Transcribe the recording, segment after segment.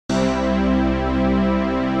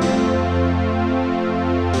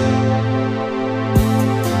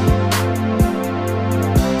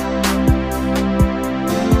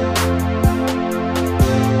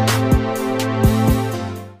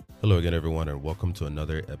welcome to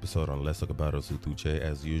another episode on Let's Talk About Osutuche.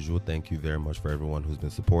 As usual, thank you very much for everyone who's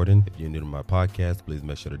been supporting. If you're new to my podcast, please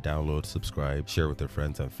make sure to download, subscribe, share with your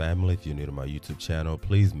friends and family. If you're new to my YouTube channel,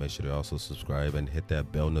 please make sure to also subscribe and hit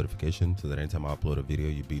that bell notification so that anytime I upload a video,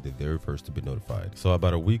 you'll be the very first to be notified. So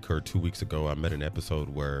about a week or 2 weeks ago, I met an episode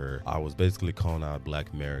where I was basically calling out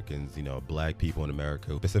Black Americans, Black people in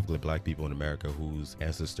America, specifically Black people in America whose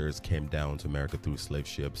ancestors came down to America through slave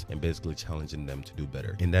ships, and basically challenging them to do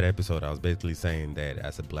better. In that episode, I was basically saying that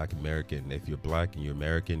as a Black American, if you're Black and you're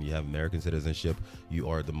American, you have American citizenship, you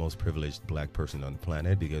are the most privileged Black person on the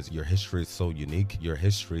planet because your history is so unique. Your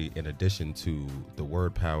history, in addition to the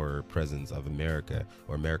word power presence of America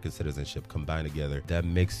or American citizenship combined together, that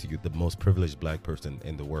makes you the most privileged Black person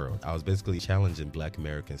in the world. I was basically challenging Black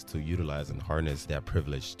Americans to utilize and harness that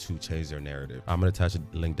privilege to change their narrative. I'm going to attach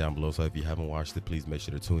a link down below, so if you haven't watched it, please make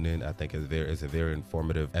sure to tune in. I think it's a very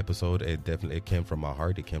informative episode. It came from my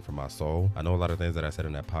heart. It came from my soul. I know a lot of things that I said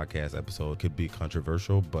in that podcast episode could be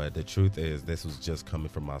controversial, but the truth is this was just coming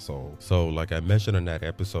from my soul. So like I mentioned in that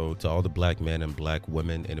episode, to all the Black men and Black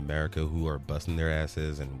women in America who are busting their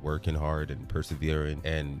asses and working hard and persevering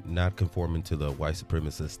and not conforming to the white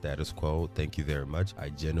supremacist status quo, thank you very much. I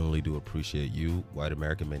genuinely do appreciate you. White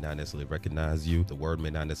America may not necessarily recognize you. The word may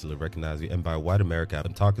not necessarily recognize you. And by white America,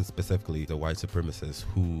 I'm talking specifically the white supremacists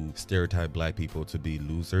who stereotype Black people to be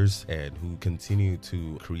losers and who continue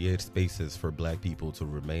to create spaces for Black people to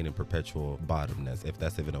remain in perpetual bottomness, if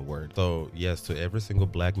that's even a word. So yes, to every single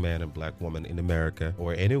Black man and Black woman in America,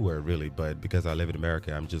 or anywhere really, but because I live in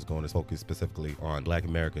America, I'm just going to focus specifically on Black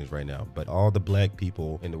Americans right now. But all the Black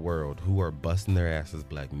people in the world who are busting their asses,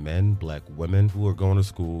 Black men, Black women, who are going to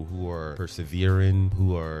school, who are persevering,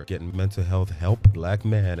 who are getting mental health help, Black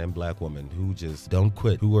man and Black woman who just don't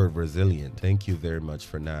quit, who are resilient. Thank you very much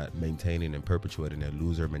for not maintaining and perpetuating a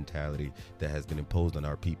loser mentality that has been imposed on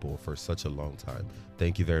our people for such a long time.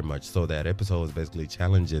 Thank you very much. So that episode is basically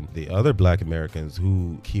challenging the other Black Americans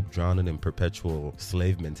who keep drowning in perpetual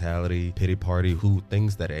slave mentality, pity party, who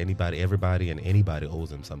thinks that everybody and anybody owes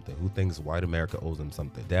them something, who thinks white America owes them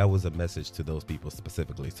something. That was a message to those people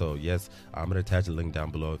specifically. So yes, I'm going to attach a link down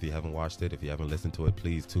below. If you haven't watched it, if you haven't listened to it,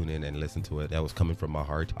 please tune in and listen to it. That was coming from my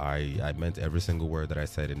heart. I meant every single word that I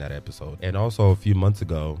said in that episode. And also a few months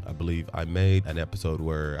ago, I believe I made an episode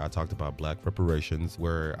where I talked about Black reparations,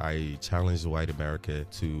 where I challenged white America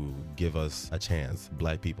to give us a chance,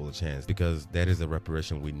 Black people a chance, because that is a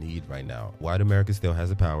reparation we need right now. White America still has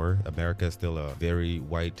the power. America is still a very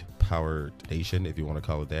white power nation, if you want to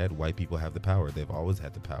call it that. White people have the power. They've always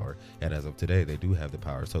had the power. And as of today, they do have the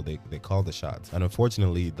power. So they call the shots. And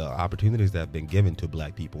unfortunately, the opportunities that have been given to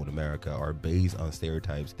Black people in America are based on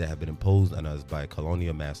stereotypes that have been imposed on us by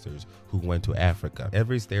colonial masters who went to Africa.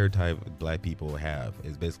 Every stereotype Black people have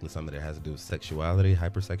is basically something that has to do with sexuality,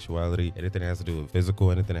 hypersexuality, anything that has to do with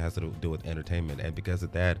physical, anything that has to do with entertainment. And because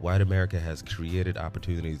of that, white America has created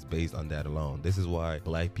opportunities based on that alone. This is why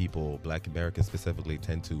Black people, Black Americans specifically,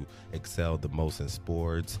 tend to excel the most in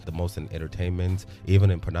sports, the most in entertainment,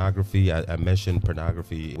 even in pornography. I mentioned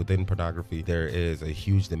pornography. Within pornography, there is a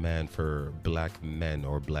huge demand for Black men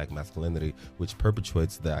or Black masculinity, which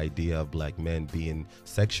perpetuates the idea of Black men being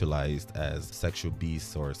sexualized as sexual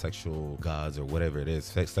beasts or sexual gods or whatever it is,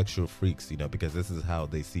 sexual freaks, because this is how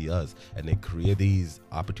they see us. And they create these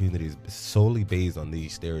opportunities solely based on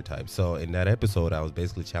these stereotypes. So in that episode, I was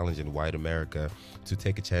basically challenging white America to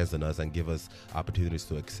take a chance on us and give us opportunities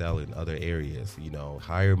to excel in other areas,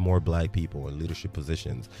 hire more Black people in leadership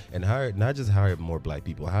positions, and not just hire more Black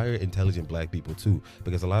people, hire intelligent Black people too,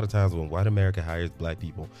 because a lot of times when white America hires Black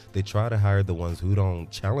people, they try to hire the ones who don't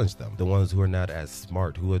challenge them, the ones who are not as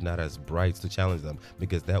smart, who are not as bright to challenge them,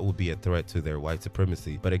 because that will be a threat to their white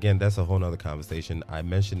supremacy. But again, that's a whole nother conversation. I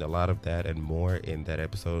mentioned a lot of that and more in that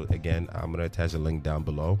episode. Again, I'm going to attach a link down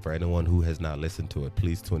below for anyone who has not listened to it.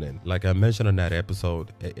 Please tune in. Like I mentioned in that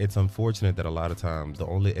episode, it's unfortunate that a lot of times the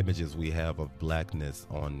only images we have of Blackness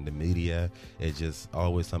on the media is just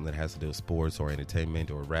always something that has to do with sports or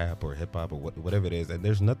entertainment or rap or hip hop or whatever it is. And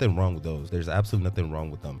there's nothing wrong with those. There's absolutely nothing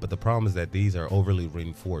wrong with them. But the problem is that these are overly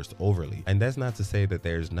reinforced, overly. And that's not to say that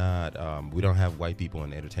there's not, we don't have white people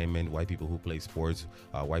in entertainment, white people who play sports,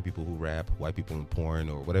 white people who rap, white people in porn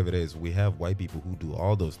or whatever it is. We have white people who do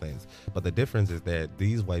all those things. But the difference is that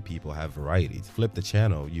these white people have varieties. Flip the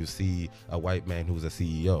channel, you see a white man who's a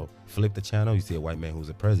CEO. Flip the channel, you see a white man who's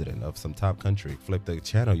a president of some top country. Flip the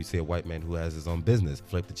channel, you see a white man who has his own business.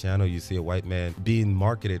 Flip the channel, you see a white man being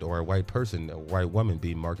marketed, or a white person, a white woman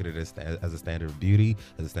being marketed as a standard of beauty,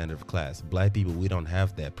 as a standard of class. Black people, we don't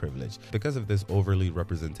have that privilege because of this overly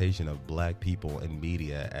representation of Black people in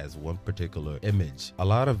media as one particular image. A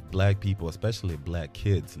lot of Black people, especially Black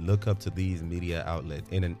kids, kids look up to these media outlets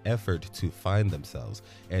in an effort to find themselves,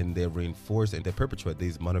 and they reinforce and they perpetuate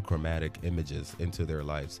these monochromatic images into their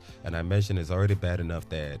lives. And I mentioned it's already bad enough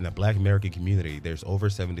that in the Black American community, there's over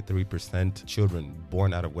 73% children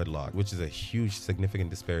born out of wedlock, which is a huge significant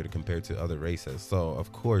disparity compared to other races. So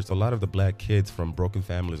of course, a lot of the Black kids from broken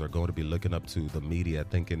families are going to be looking up to the media,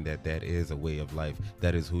 thinking that that is a way of life,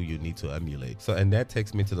 that is who you need to emulate. So, and that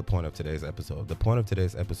takes me to the point of today's episode. The point of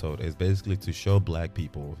today's episode is basically to show Black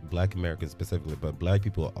people, Black Americans specifically, but Black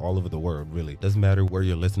people all over the world, really. Doesn't matter where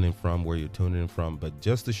you're listening from, where you're tuning in from, but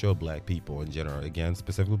just to show Black people in general, again,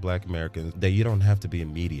 specifically Black Americans, that you don't have to be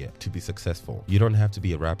in media to be successful. You don't have to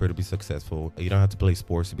be a rapper to be successful. You don't have to play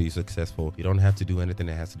sports to be successful. You don't have to do anything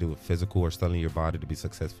that has to do with physical or stunning your body to be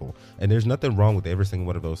successful. And there's nothing wrong with every single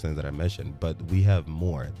one of those things that I mentioned, but we have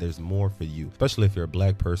more. There's more for you, especially if you're a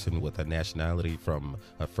Black person with a nationality from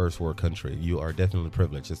a first world country. You are definitely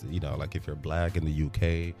privileged. Just, you know, like if you're Black in the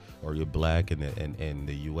UK or you're Black in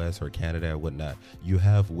the US or Canada or whatnot, you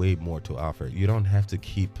have way more to offer. You don't have to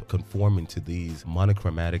keep conforming to these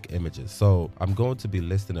monochromatic images. So I'm going to be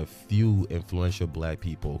listing a few influential Black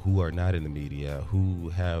people who are not in the media, who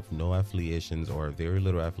have no affiliations or very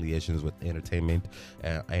little affiliations with entertainment,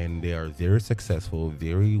 and they are very successful,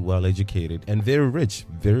 very well educated, and very rich,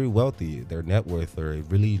 very wealthy. Their net worth are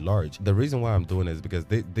really large. The reason why I'm doing this is because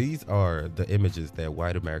these are the images that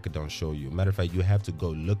white America don't show you. Matter of fact, you have to go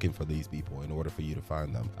looking for these people in order for you to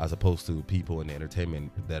find them, as opposed to people in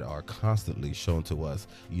entertainment that are constantly shown to us,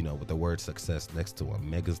 you know, with the word success next to them.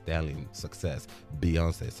 Megan Thee Stallion, success.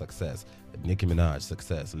 Beyonce, success. Nicki Minaj,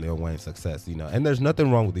 success. Lil Wayne, success. You know, and there's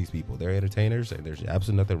nothing wrong with these people. They're entertainers and there's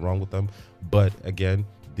absolutely nothing wrong with them. But again,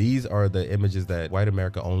 these are the images that white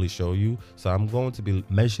America only show you. So I'm going to be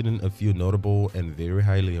mentioning a few notable and very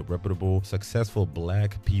highly reputable, successful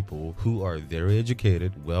Black people who are very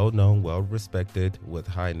educated, well-known, well-respected, with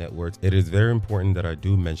high net worths. It is very important that I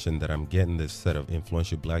do mention that I'm getting this set of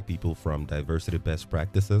influential Black people from Diversity Best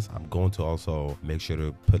Practices. I'm going to also make sure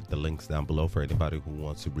to put the links down below for anybody who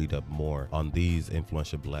wants to read up more on these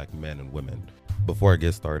influential Black men and women. Before I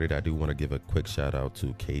get started, I do want to give a quick shout out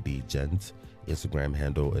to KD Gents. Instagram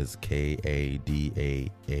handle is KADAARX.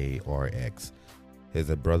 He's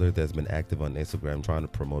a brother that's been active on Instagram trying to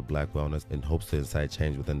promote Black wellness in hopes to incite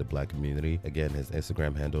change within the Black community. Again, his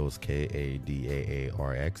Instagram handle is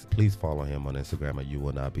KADAARX. Please follow him on Instagram and you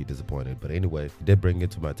will not be disappointed. But anyway, it did bring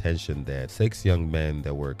it to my attention that 6 young men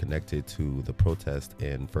that were connected to the protest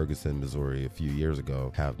in Ferguson, Missouri a few years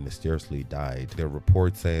ago have mysteriously died. There are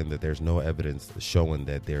reports saying that there's no evidence showing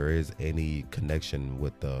that there is any connection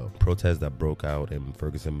with the protest that broke out in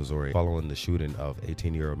Ferguson, Missouri following the shooting of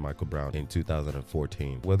 18-year-old Michael Brown in 2004.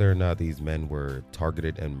 Whether or not these men were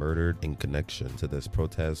targeted and murdered in connection to this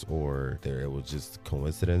protest or it was just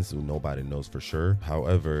coincidence, nobody knows for sure.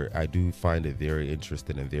 However, I do find it very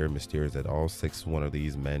interesting and very mysterious that all 6 one of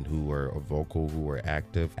these men who were vocal, who were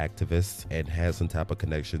activists and had some type of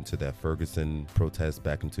connection to that Ferguson protest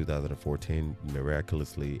back in 2014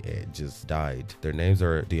 miraculously just died. Their names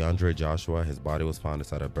are DeAndre Joshua. His body was found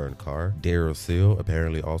inside a burned car. Daryl Seal,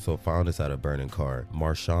 apparently also found inside a burning car.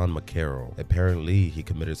 Marshawn McCarroll, apparently he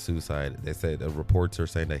committed suicide. They said the reports are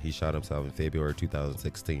saying that he shot himself in February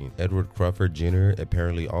 2016. Edward Crawford Jr.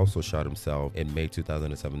 apparently also shot himself in May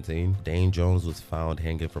 2017. Dane Jones was found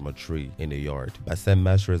hanging from a tree in the yard. Bassem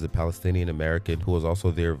Masher is a Palestinian American who was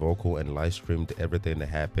also very vocal and live streamed everything that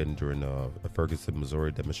happened during a Ferguson,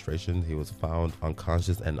 Missouri demonstration. He was found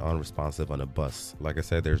unconscious and unresponsive on a bus. Like I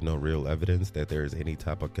said, there's no real evidence that there's any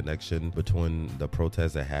type of connection between the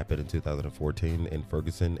protests that happened in 2014 in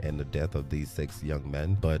Ferguson and the death of these 6 young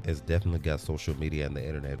men, but it's definitely got social media and the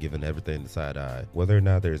internet giving everything the side eye. Whether or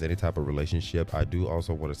not there's any type of relationship, I do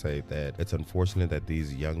also want to say that it's unfortunate that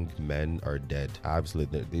these young men are dead. Obviously,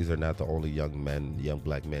 these are not the only young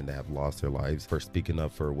Black men that have lost their lives for speaking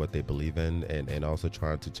up for what they believe in and also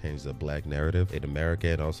trying to change the Black narrative in America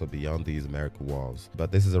and also beyond these American walls.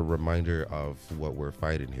 But this is a reminder of what we're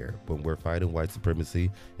fighting here. When we're fighting white supremacy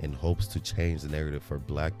in hopes to change the narrative for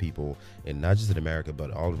Black people, and not just in America, but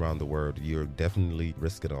all around the world, you're definitely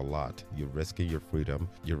risking a lot. You're risking your freedom,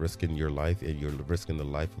 you're risking your life, and you're risking the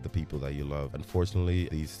life of the people that you love. Unfortunately,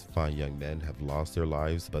 these fine young men have lost their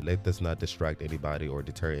lives, but let this not distract anybody or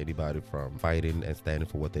deter anybody from fighting and standing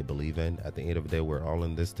for what they believe in. At the end of the day, we're all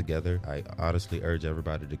in this together. I honestly urge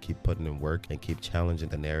everybody to keep putting in work and keep challenging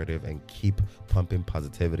the narrative and keep pumping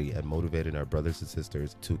positivity and motivating our brothers and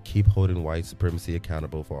sisters to keep holding white supremacy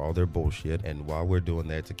accountable for all their bullshit. And while we're doing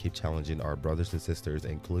that, to keep challenging our brothers and sisters,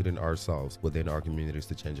 including ourselves, within within our communities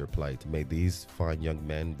to change their plight. May these fine young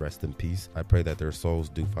men rest in peace. I pray that their souls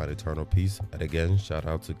do find eternal peace. And again, shout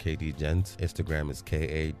out to KD Gents. Instagram is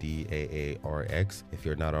KADAARX. If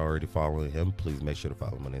you're not already following him, please make sure to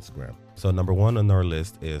follow him on Instagram. So number one on our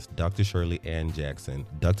list is Dr. Shirley Ann Jackson.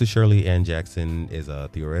 Dr. Shirley Ann Jackson is a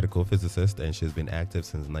theoretical physicist, and she's been active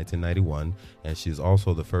since 1991, and she's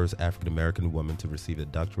also the first African-American woman to receive a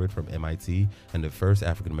doctorate from MIT and the first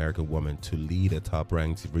African-American woman to lead a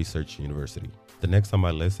top-ranked research university. The next on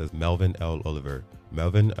my list is Melvin L. Oliver.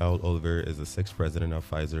 Melvin L. Oliver is the sixth president of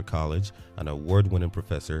Pfizer College, an award-winning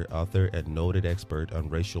professor, author, and noted expert on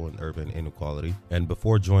racial and urban inequality. And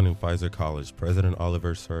before joining Pfizer College, President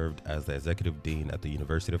Oliver served as the executive dean at the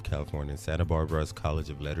University of California, Santa Barbara's College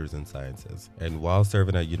of Letters and Sciences. And while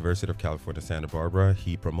serving at University of California, Santa Barbara,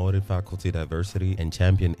 he promoted faculty diversity and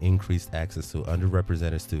championed increased access to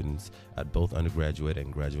underrepresented students at both undergraduate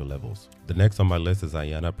and graduate levels. The next on my list is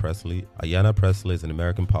Ayanna Pressley. Ayanna Pressley is an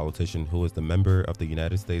American politician who is the member of the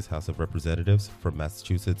United States House of Representatives from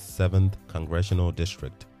Massachusetts' 7th Congressional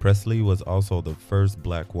District. Pressley was also the first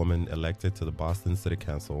black woman elected to the Boston City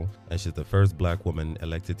Council, and she's the first black woman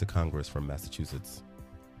elected to Congress from Massachusetts.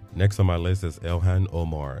 Next on my list is Ilhan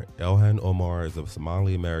Omar. Ilhan Omar is a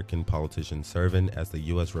Somali-American politician serving as the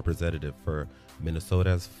U.S. representative for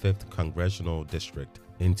Minnesota's 5th Congressional District.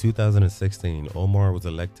 In 2016, Omar was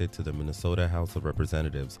elected to the Minnesota House of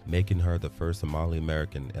Representatives, making her the first Somali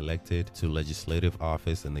American elected to legislative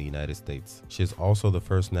office in the United States. She is also the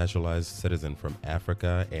first naturalized citizen from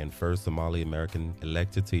Africa and first Somali American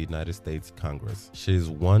elected to United States Congress. She is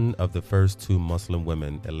one of the first 2 Muslim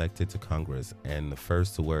women elected to Congress and the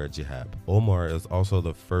first to wear a hijab. Omar is also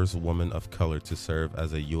the first woman of color to serve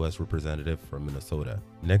as a U.S. representative from Minnesota.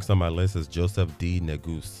 Next on my list is Joseph D.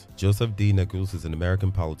 Neguse. Joseph D. Neguse is an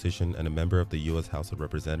American politician and a member of the U.S. House of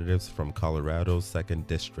Representatives from Colorado's 2nd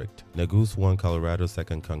District. Neguse won Colorado's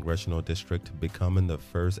 2nd Congressional District, becoming the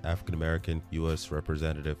first African-American U.S.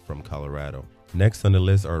 representative from Colorado. Next on the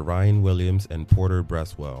list are Ryan Williams and Porter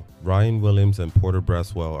Braswell. Ryan Williams and Porter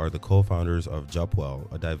Braswell are the co-founders of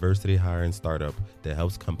Jobwell, a diversity hiring startup that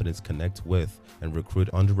helps companies connect with and recruit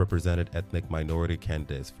underrepresented ethnic minority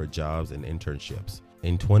candidates for jobs and internships.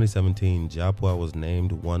 In 2017, Jobwell was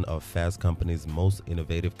named one of Fast Company's most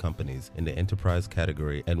innovative companies in the enterprise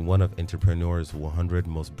category and one of Entrepreneur's 100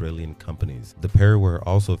 most brilliant companies. The pair were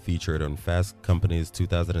also featured on Fast Company's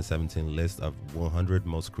 2017 list of 100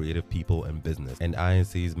 most creative people in business and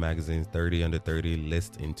INC's magazine's 30 Under 30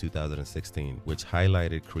 list in 2016, which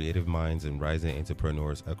highlighted creative minds and rising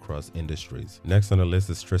entrepreneurs across industries. Next on the list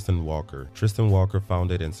is Tristan Walker. Tristan Walker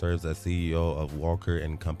founded and serves as CEO of Walker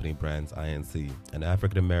 & Company Brands INC, an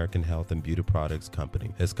African-American health and beauty products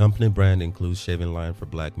company. His company brand includes shaving line for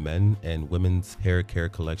black men and women's hair care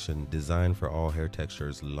collection designed for all hair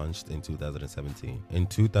textures, launched in 2017. In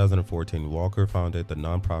 2014, Walker founded the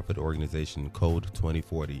nonprofit organization Code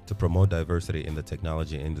 2040 to promote diversity in the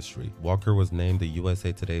technology industry. Walker was named the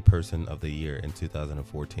USA Today Person of the Year in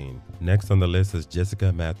 2014. Next on the list is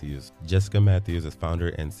Jessica Matthews. Jessica Matthews is founder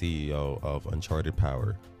and CEO of Uncharted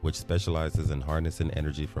Power, which specializes in harnessing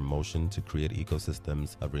energy from motion to create ecosystems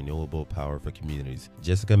of renewable power for communities.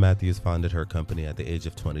 Jessica Matthews founded her company at the age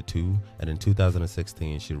of 22, and in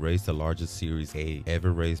 2016, she raised the largest Series A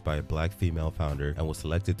ever raised by a black female founder and was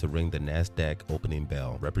selected to ring the NASDAQ opening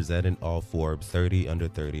bell, representing all Forbes 30 Under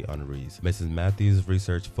 30 honorees. Mrs. Matthews'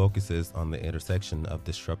 research focuses on the intersection of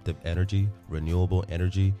disruptive energy, renewable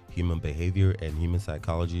energy, human behavior, and human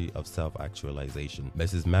psychology of self-actualization.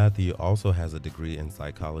 Mrs. Matthews also has a degree in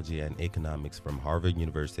psychology and economics from Harvard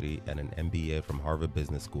University and an MBA from Harvard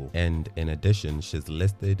Business School. And in addition, she's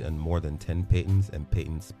listed on more than 10 patents and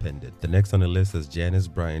patents pending. The next on the list is Janice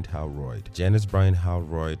Bryant Howroyd. Janice Bryant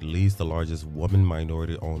Howroyd leads the largest woman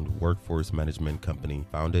minority-owned workforce management company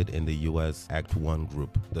founded in the U.S. Act One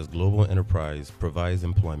Group. This global enterprise provides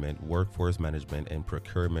employment, workforce management, and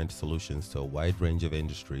procurement solutions to a wide range of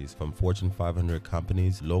industries, from Fortune 500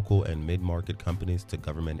 companies, local and mid-market companies, to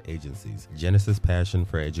government agencies. Janice's passion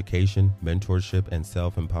for education, mentorship, and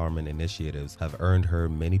self-empowerment initiatives have earned her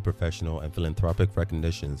many professional and philanthropic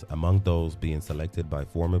recognitions, among those being selected by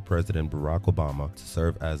former President Barack Obama to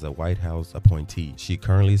serve as a White House appointee. She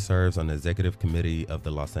currently serves on the executive committee of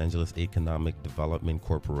the Los Angeles Economic Development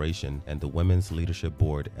Corporation and the Women's Leadership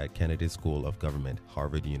Board at Kennedy School of Government,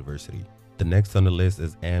 Harvard University. The next on the list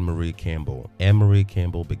is Anne Marie Campbell. Anne Marie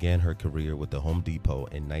Campbell began her career with the Home Depot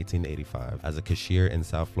in 1985 as a cashier in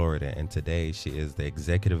South Florida, and today she is the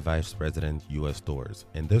Executive Vice President, U.S. Stores.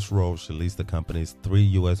 In this role, she leads the company's 3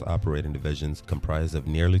 U.S. operating divisions comprised of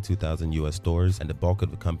nearly 2,000 U.S. stores and the bulk of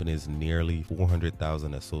the company's nearly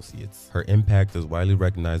 400,000 associates. Her impact is widely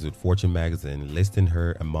recognized, with Fortune magazine listing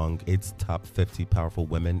her among its top 50 powerful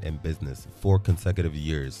women in business 4 consecutive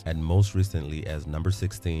years, and most recently as number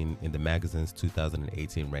 16 in the magazine's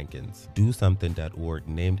 2018 rankings. DoSomething.org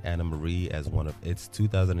named Anna Marie as one of its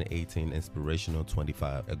 2018 Inspirational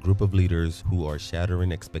 25, a group of leaders who are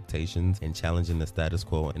shattering expectations and challenging the status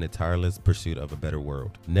quo in a tireless pursuit of a better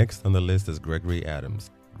world. Next on the list is Gregory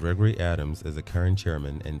Adams. Gregory Adams is the current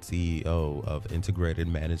chairman and CEO of Integrated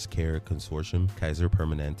Managed Care Consortium Kaiser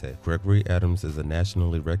Permanente. Gregory Adams is a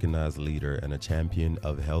nationally recognized leader and a champion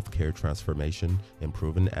of healthcare transformation,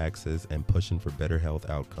 improving access, and pushing for better health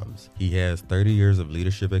outcomes. He has 30 years of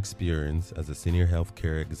leadership experience as a senior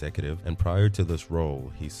healthcare executive, and prior to this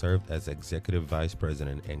role, he served as executive vice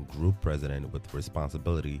president and group president with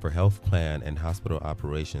responsibility for health plan and hospital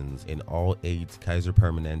operations in all 8 Kaiser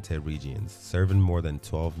Permanente regions, serving more than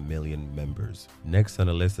 12 million members. Next on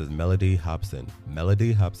the list is Melody Hobson.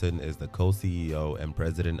 Melody Hobson is the co-CEO and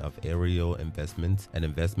president of Ariel Investments, an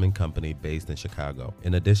investment company based in Chicago.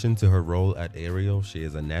 In addition to her role at Ariel, she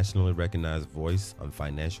is a nationally recognized voice on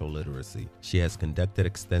financial literacy. She has conducted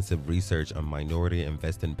extensive research on minority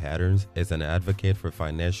investing patterns, is an advocate for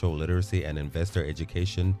financial literacy and investor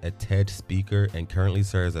education, a TED speaker, and currently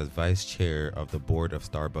serves as vice chair of the board of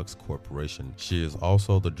Starbucks Corporation. She is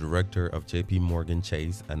also the director of JP Morgan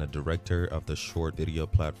Chase and a director of the short video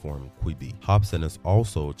platform Quibi. Hobson is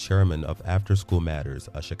also chairman of After School Matters,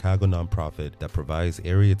 a Chicago nonprofit that provides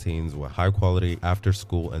area teens with high-quality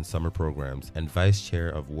after-school and summer programs, and vice chair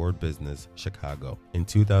of World Business Chicago. In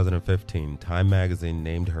 2015, Time magazine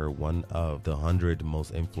named her one of the 100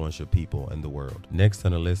 most influential people in the world. Next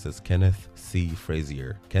on the list is Kenneth C.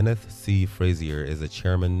 Frazier. Kenneth C. Frazier is a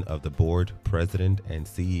chairman of the board, president, and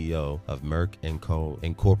CEO of Merck & Co.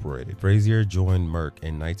 Incorporated. Frazier joined Merck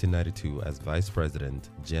in 1992 as Vice President,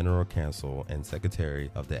 General Counsel, and Secretary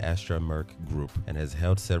of the Astra Merck Group, and has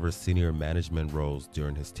held several senior management roles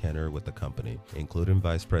during his tenure with the company, including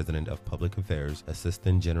Vice President of Public Affairs,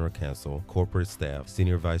 Assistant General Counsel, Corporate Staff,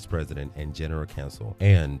 Senior Vice President and General Counsel,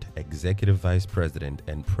 and Executive Vice President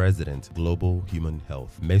and President, Global Human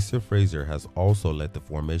Health. Mr. Frazier has also led the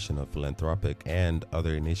formation of philanthropic and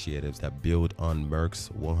other initiatives that build on Merck's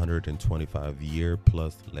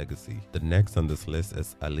 125-year-plus legacy. The next on this list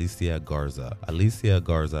is Alicia Garza. Alicia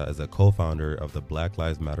Garza is a co-founder of the Black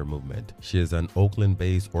Lives Matter movement. She is an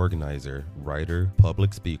Oakland-based organizer, writer,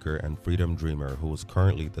 public speaker, and freedom dreamer who is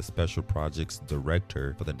currently the Special Projects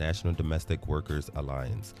Director for the National Domestic Workers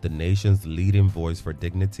Alliance, the nation's leading voice for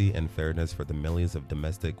dignity and fairness for the millions of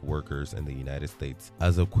domestic workers in the United States.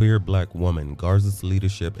 As a queer Black woman, Garza's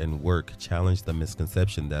leadership and work challenged the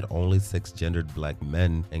misconception that only cisgendered Black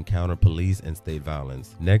men encounter police and state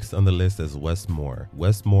violence. Next on the list is Wes Moore.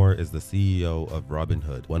 Wes Moore is the CEO of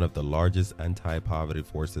Robinhood, one of the largest anti-poverty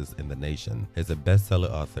forces in the nation. He's a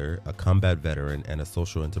best-selling author, a combat veteran, and a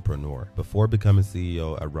social entrepreneur. Before becoming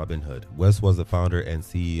CEO at Robinhood, Wes was the founder and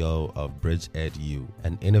CEO of BridgeEdu,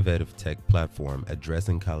 an innovative tech platform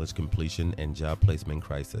addressing college completion and job placement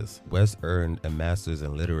crisis. Wes earned a master's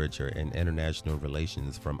in literature and international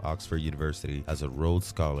relations from Oxford University as a Rhodes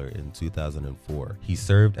Scholar in 2004. He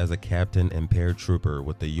served as a captain and paratrooper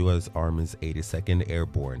with the U.S. Army's 82nd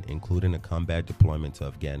Airborne, including a combat deployment to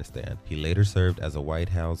Afghanistan. He later served as a White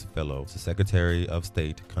House Fellow to Secretary of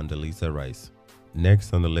State Condoleezza Rice.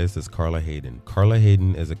 Next on the list is Carla Hayden. Carla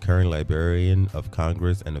Hayden is a current Librarian of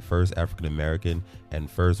Congress and the first African American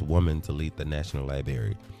and first woman to lead the National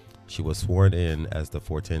Library. She was sworn in as the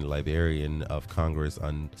 14th Librarian of Congress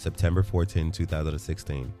on September 14,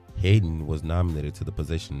 2016. Hayden was nominated to the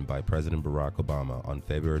position by President Barack Obama on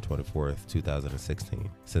February 24, 2016.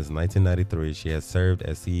 Since 1993, she has served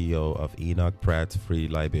as CEO of Enoch Pratt Free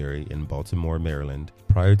Library in Baltimore, Maryland.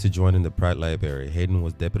 Prior to joining the Pratt Library, Hayden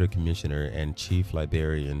was Deputy Commissioner and Chief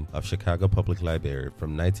Librarian of Chicago Public Library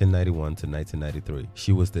from 1991 to 1993.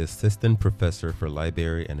 She was the Assistant Professor for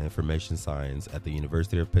Library and Information Science at the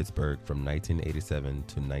University of Pittsburgh from 1987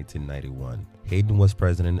 to 1991. Hayden was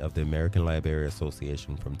president of the American Library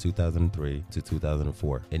Association from 2003 to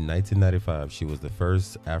 2004. In 1995, she was the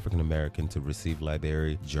first African American to receive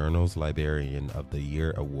Library Journal's Librarian of the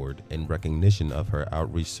Year award in recognition of her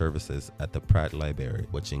outreach services at the Pratt Library,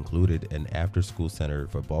 which included an after-school center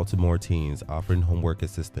for Baltimore teens offering homework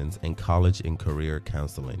assistance and college and career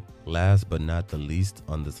counseling. Last but not the least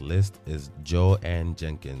on this list is JoAnn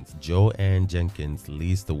Jenkins. JoAnn Jenkins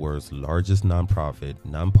leads the world's largest nonprofit,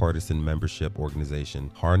 nonpartisan membership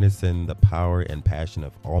organization, harnessing the power and passion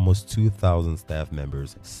of almost 2,000 staff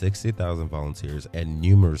members, 60,000 volunteers, and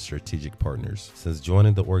numerous strategic partners. Since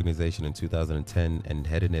joining the organization in 2010 and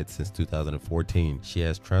heading it since 2014, she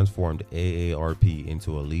has transformed AARP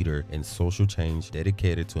into a leader in social change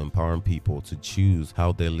dedicated to empowering people to choose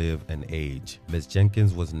how they live and age. Ms.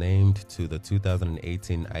 Jenkins was named to the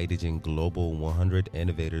 2018 IDGen Global 100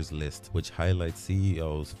 Innovators list, which highlights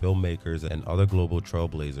CEOs, filmmakers, and other global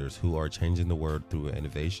trailblazers who are changing the world through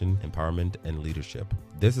innovation, empowerment, and leadership.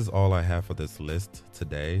 This is all I have for this list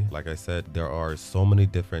today. Like I said, there are so many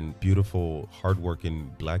different beautiful,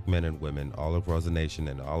 hardworking Black men and women all across the nation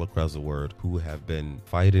and all across the world who have been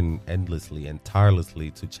fighting endlessly and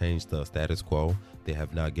tirelessly to change the status quo. They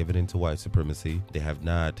have not given in to white supremacy. They have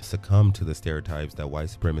not succumbed to the stereotypes that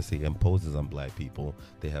white supremacy imposes on Black people.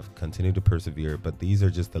 They have continued to persevere, but these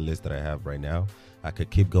are just the list that I have right now. I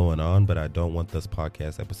could keep going on, but I don't want this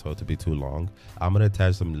podcast episode to be too long. I'm going to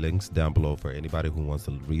attach some links down below for anybody who wants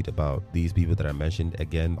to read about these people that I mentioned.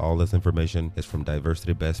 Again, all this information is from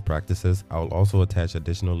Diversity Best Practices. I'll also attach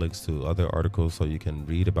additional links to other articles so you can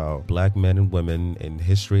read about Black men and women in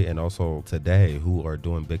history and also today who are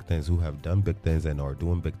doing big things, who have done big things and are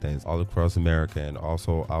doing big things all across America and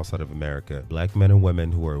also outside of America. Black men and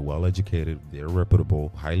women who are well educated, they're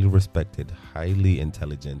reputable, highly respected, highly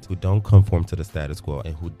intelligent, who don't conform to the status quo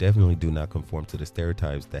and who definitely do not conform to the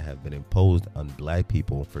stereotypes that have been imposed on Black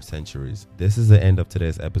people for centuries. This is the end of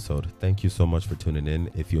today's episode. Thank you so much for tuning in.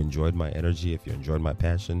 If you enjoyed my energy, if you enjoyed my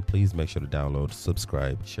passion, please make sure to download,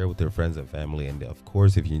 subscribe, share with your friends and family, and of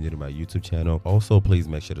course, if you're new to my YouTube channel, also please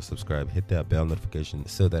make sure to subscribe, hit that bell notification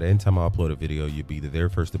so that anytime I upload a video, you'll be the very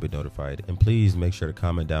first to be notified. And please make sure to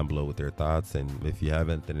comment down below with your thoughts, and if you have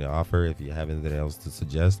anything to offer, if you have anything else to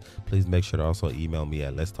suggest, please make sure to also email me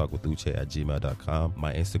at letstalkwithuche@gmail.com.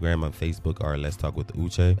 My Instagram and Facebook are Let's Talk with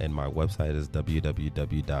Uche, and my website is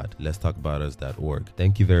www.letstalkaboutus.org.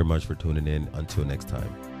 Thank you very much for tuning in. Until next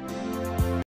time.